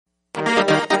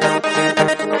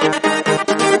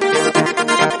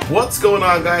What's going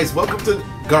on, guys? Welcome to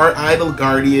Idle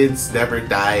Guardians Never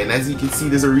Die. And as you can see,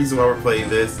 there's a reason why we're playing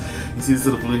this. You see this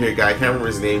little blue haired guy, I can't remember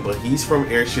his name, but he's from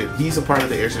Airship. He's a part of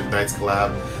the Airship Knights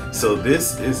collab. So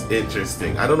this is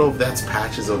interesting. I don't know if that's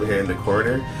Patches over here in the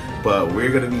corner, but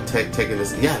we're gonna be taking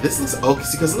this. Yeah, this looks okay,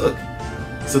 because look.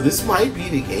 So this might be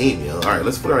the game, yo. Alright,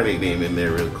 let's put our nickname in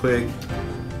there real quick.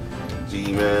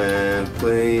 G-Man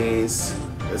plays.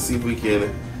 Let's see if we can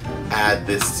add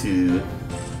this to.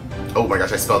 Oh my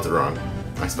gosh, I spelled it wrong.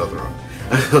 I spelled it wrong.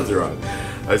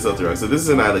 So this is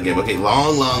an idle game. Okay,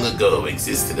 long ago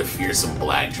existed a fearsome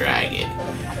black dragon.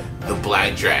 The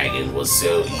black dragon was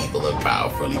so evil and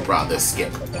powerful, he brought the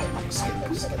skip.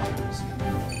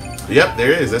 Yep,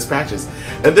 there it is. That's Patches.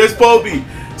 And there's Pulbi.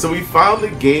 So we found the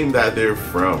game that they're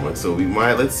from. So we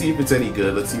might, let's see if it's any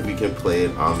good. Let's see if we can play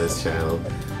it on this channel.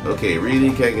 Okay,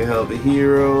 really can't help the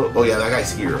hero. Oh yeah, that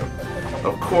guy's hero.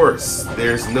 Of course,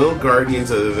 there's no guardians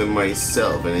other than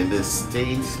myself, and in this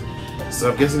state,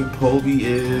 so I'm guessing Pulbi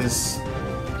is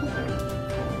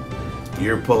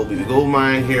your Pulbi. The gold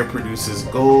mine here produces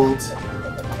gold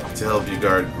to help your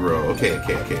guard grow. Okay.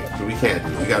 But we can't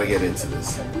do it. We gotta get into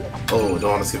this. Oh,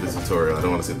 don't want to skip the tutorial. I don't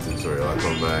want to skip the tutorial. I'll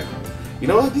come back. You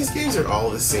know what? These games are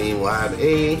all the same. Lab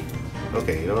A.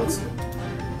 Okay, you know what?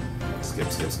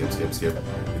 Skip.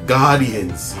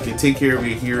 Guardians. You can take care of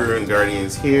your hero and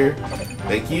guardians here.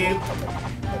 Thank you.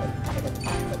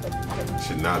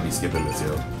 Should not be skipping this,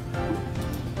 yo.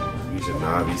 We should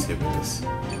not be skipping this.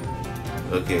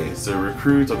 Okay, so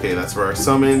recruit. Okay, that's for our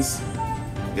summons.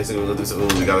 Guessing we're gonna do some.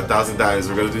 Oh, we got 1,000 diamonds.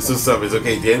 We're gonna do some summons.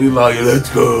 Okay, daily lawyer. Let's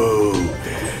go.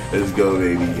 Let's go,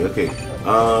 baby. Okay.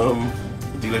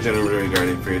 Dealer generator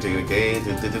guardian prayer taking a game.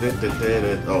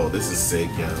 Oh, this is sick,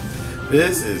 yo.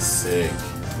 This is sick.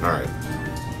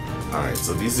 Alright,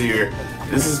 so this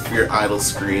is your idle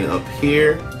screen up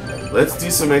here. Let's do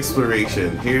some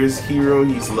exploration. Here's hero,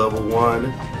 he's level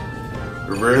 1.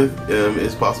 Rebirth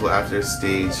is possible after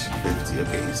stage 50.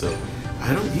 Okay, so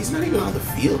he's not even on the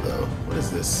field though. What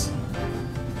is this?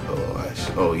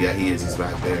 Oh yeah, he is, he's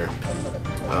back there.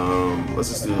 Let's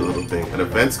just do a little thing. An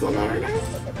event's going on right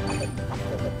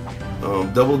now?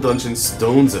 Double Dungeon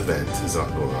Stones event is not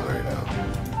going on right now.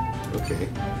 Okay.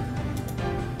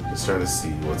 Just trying to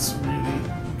see what's really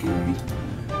good.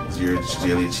 Is your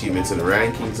daily achievements and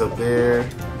rankings up there?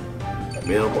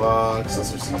 Mailbox.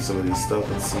 Let's receive some of these stuff.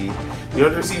 Let's see. You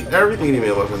have to receive everything in your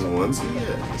mailbox at once.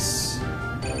 Yes.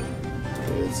 Okay,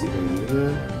 let's see if we can do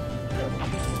that.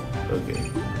 Okay.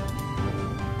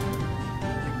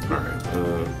 Alright.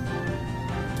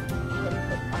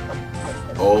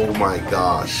 Oh my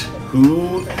gosh.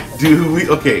 Who do we...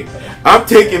 Okay. I'm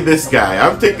taking this guy.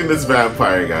 I'm taking this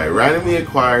vampire guy. Randomly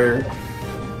acquire.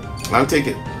 I'm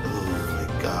taking... Oh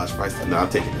my gosh. No, I'm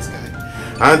taking this guy.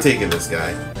 I'm taking this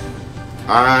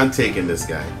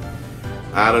guy.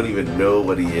 I don't even know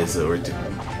what he is.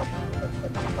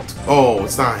 Oh,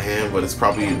 it's not him, but it's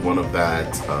probably one of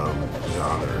that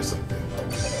genre or something.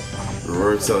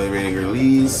 Reward celebrating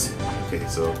release. Okay,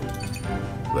 so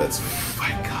let's... Oh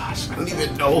my gosh. I don't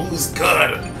even know who's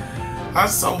good. I'm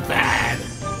so bad.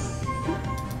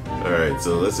 Alright,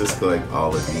 so let's just collect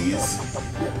all of these.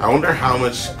 I wonder how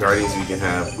much guardians we can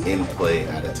have in play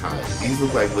at a time. These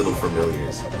look like little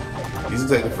familiars. These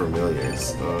look like the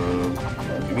familiars.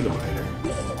 Give me the miner.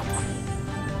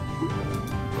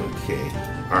 Okay.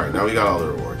 Alright, now we got all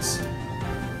the rewards.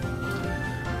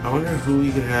 I wonder who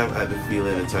we can have at the field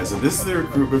at a time. So this is the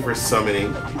recruitment for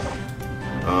summoning.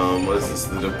 What is this?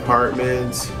 The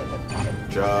department.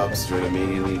 Jobs, join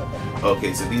immediately.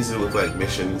 Okay, so these look like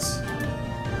missions.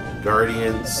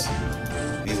 Guardians.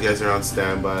 These guys are on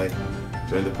standby.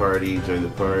 Join the party.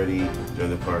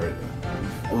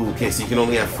 Ooh, okay, so you can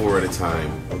only have 4 at a time.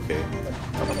 Okay.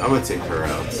 I'm gonna take her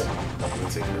out.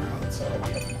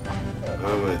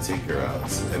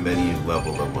 And then you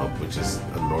level them up, which is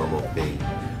a normal thing.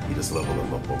 You just level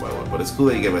them up one by one. But it's cool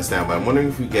that you get my standby. I'm wondering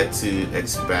if we get to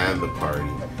expand the party.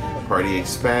 Party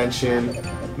expansion.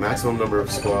 Maximum number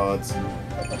of squads.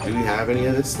 Do we have any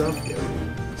of this stuff? Yeah,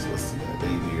 so let's do that.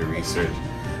 Then you do your research.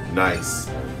 Nice.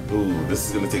 Ooh, this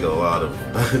is gonna take a lot of.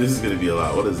 This is gonna be a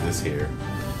lot. What is this here?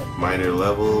 Minor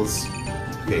levels.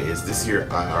 Okay, is this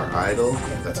our idle?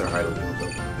 That's our idle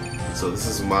build up. So this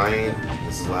is mine.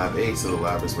 This is lab A. So the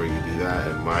lab is where you do that,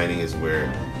 and mining is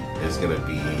where is gonna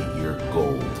be your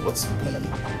gold. What's B?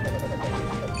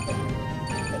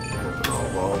 Open all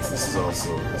vaults. This is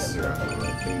your idle. I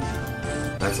think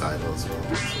that's idle as well.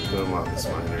 So we're gonna unlock this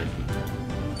miner.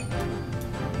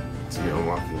 So you're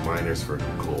unlocking miners for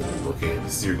gold. Okay,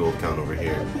 this is your gold count over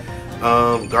here.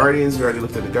 Guardians, we already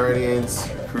looked at the Guardians.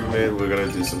 Crewmen, we're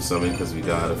gonna do some summon because we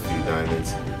got a few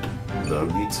diamonds. The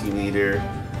UT leader.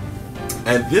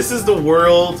 And this is the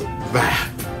world map.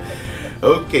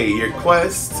 Okay, your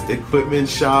quest, equipment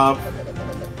shop.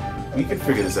 We can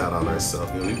figure this out on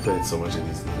ourselves. You know, we played so much of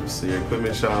these games. So your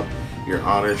equipment shop, your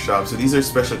honor shop. So these are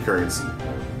special currency.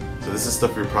 So this is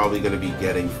stuff you're probably going to be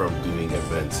getting from doing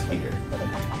events here.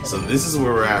 So this is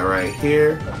where we're at right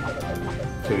here.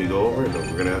 Can we go over? No,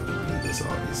 we're going to have to beat this,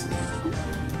 obviously.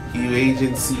 Hue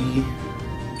agency.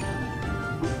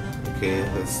 Okay,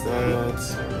 that's that.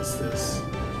 What's this?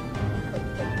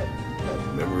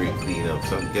 Memory cleanup.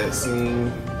 So I'm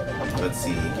guessing. Let's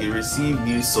see. You receive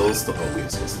new soul stones. Okay,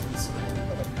 soul stones.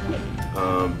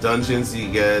 Dungeons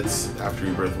you get after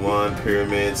Rebirth 1,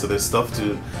 Pyramid. So there's stuff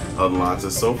to unlock.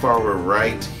 So far we're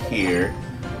right here.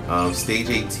 Stage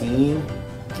 18.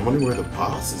 I wonder where the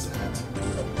boss is at.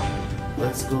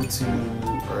 Let's go to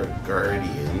our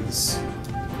Guardians.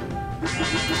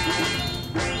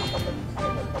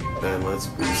 And let's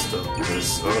boost up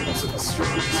this. Oh, this is the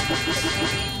strongest.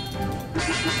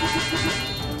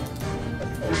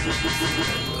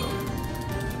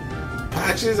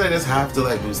 Patches, I just have to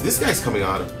like boost. This guy's coming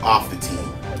off the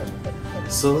team.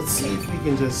 So let's see if we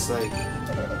can just like.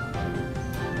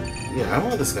 Yeah, I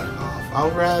want this guy off.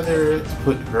 I'll rather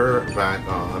put her back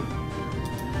on.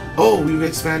 Oh, we've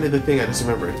expanded the thing. I just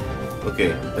remembered.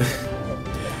 Okay.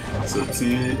 So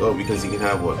two. Oh, because you can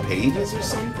have what, pages or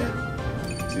something?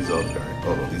 These are all the guardians.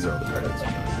 Oh no, these are all the guardians.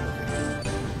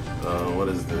 Okay. What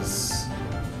is this?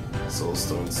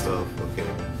 Soulstone stuff. Okay.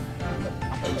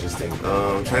 Interesting.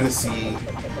 I'm trying to see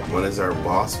when is our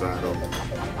boss battle.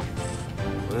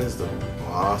 When is the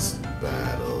boss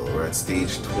battle? We're at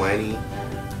stage 20.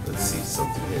 Let's see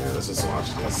something here. Let's just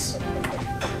watch this.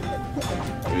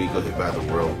 Maybe go hit by the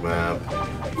world map.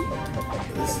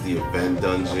 This is the event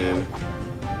dungeon.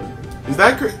 Is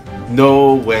that correct?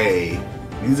 No way.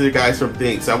 These are the guys from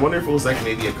Things. I wonder if it was like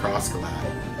maybe a cross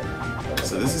collab.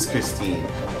 So this is Christine.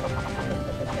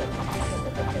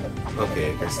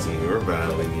 Okay, Christine, we're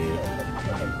battling you.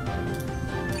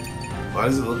 Why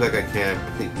does it look like I can't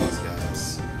pick these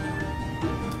guys?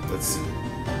 Let's see.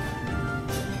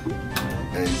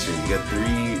 Enter. You get 3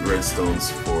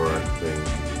 redstones for thing.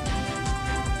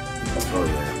 Oh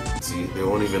yeah. See, they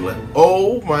won't even let.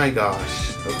 Oh my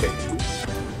gosh. Okay.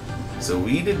 So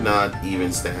we did not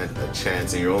even stand a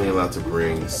chance, and you're only allowed to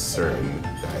bring certain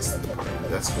guys to the party.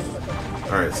 That's cool.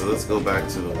 Alright, so let's go back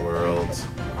to the world.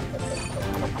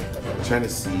 I'm trying to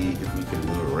see if we can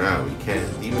move around. We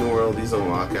can't. Demon World, these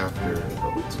unlock after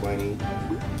level 20.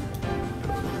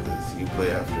 You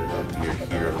play after you're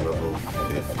here at level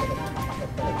 50.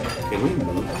 Can we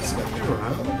move this guy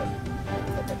around?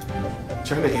 I'm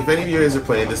trying to. If any of you guys are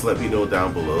playing this, let me know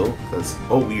down below. Because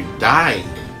we're dying.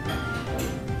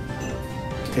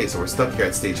 Okay, so we're stuck here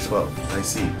at stage 12. I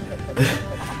see.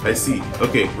 I see.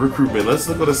 Okay, recruitment. Let's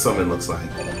look what a summon looks like.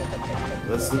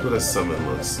 Let's look what a summon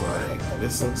looks like.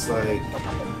 This looks like.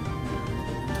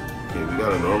 Okay, we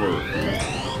got a normal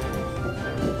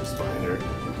spider.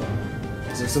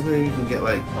 Is there something you can get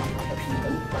like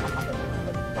people?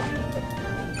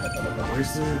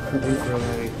 Where's the recruitment for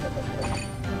like?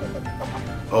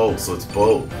 Oh, so it's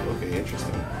both. Okay,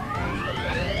 interesting.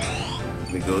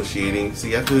 Negotiating. So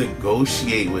you have to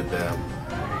negotiate with them.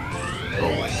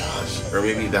 Oh my gosh. Or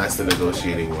maybe that's the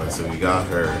negotiating one. So we got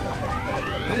her.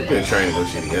 I'm gonna try and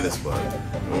negotiate again this but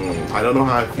I don't know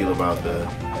how I feel about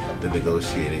the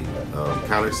negotiating.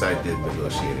 Counter side did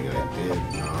negotiating and I did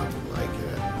not like it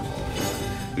at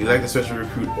all. We like the special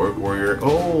recruit orc warrior.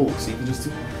 Oh, so you can just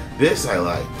do this. I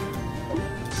like.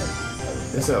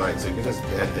 This I like. So you can just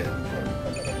get him.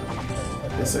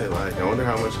 This I like. I wonder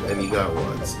how much. And you got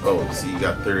what? Oh, so you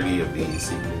got 30 of these.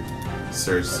 So you can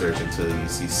search until you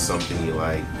see something you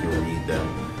like. You can read them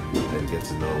and get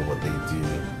to know what they do.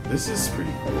 This is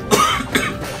pretty cool.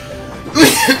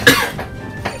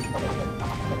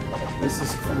 This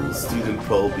is cool. Student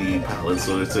Pulbi, Palette.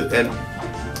 So it's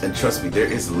and trust me, there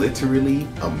is literally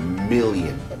a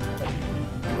million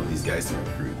of these guys to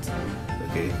recruit.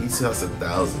 Okay, he still has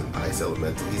 1,000 ice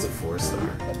elemental. He's a 4-star.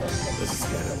 Let's just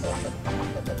get him.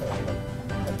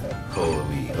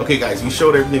 Holy. Okay, guys, we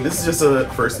showed everything. This is just a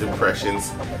first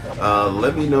impressions.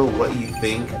 Let me know what you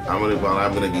think. I'm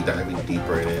gonna be diving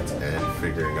deeper in it and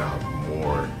figuring out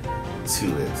more to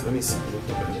it. Let me see.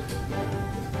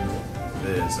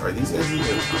 This. Are these guys even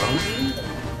on here?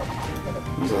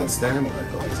 Who's on standby?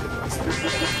 Oh, these guys are on standby.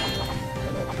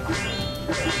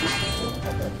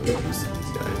 Let me see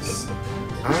these guys.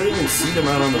 I don't even see them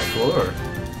out on the floor.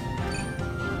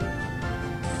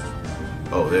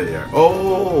 Oh, there they are.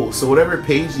 Oh, so whatever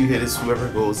page you hit is whoever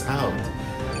goes out.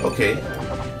 Okay.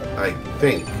 I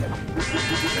think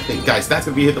guys, that's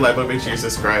gonna be hit the like button. Make sure you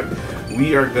subscribe.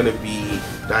 We are gonna be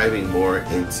diving more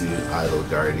into Idle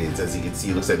Guardians. As you can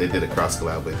see, it looks like they did a cross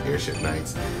collab with Airship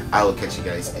Knights. I will catch you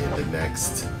guys in the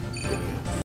next video.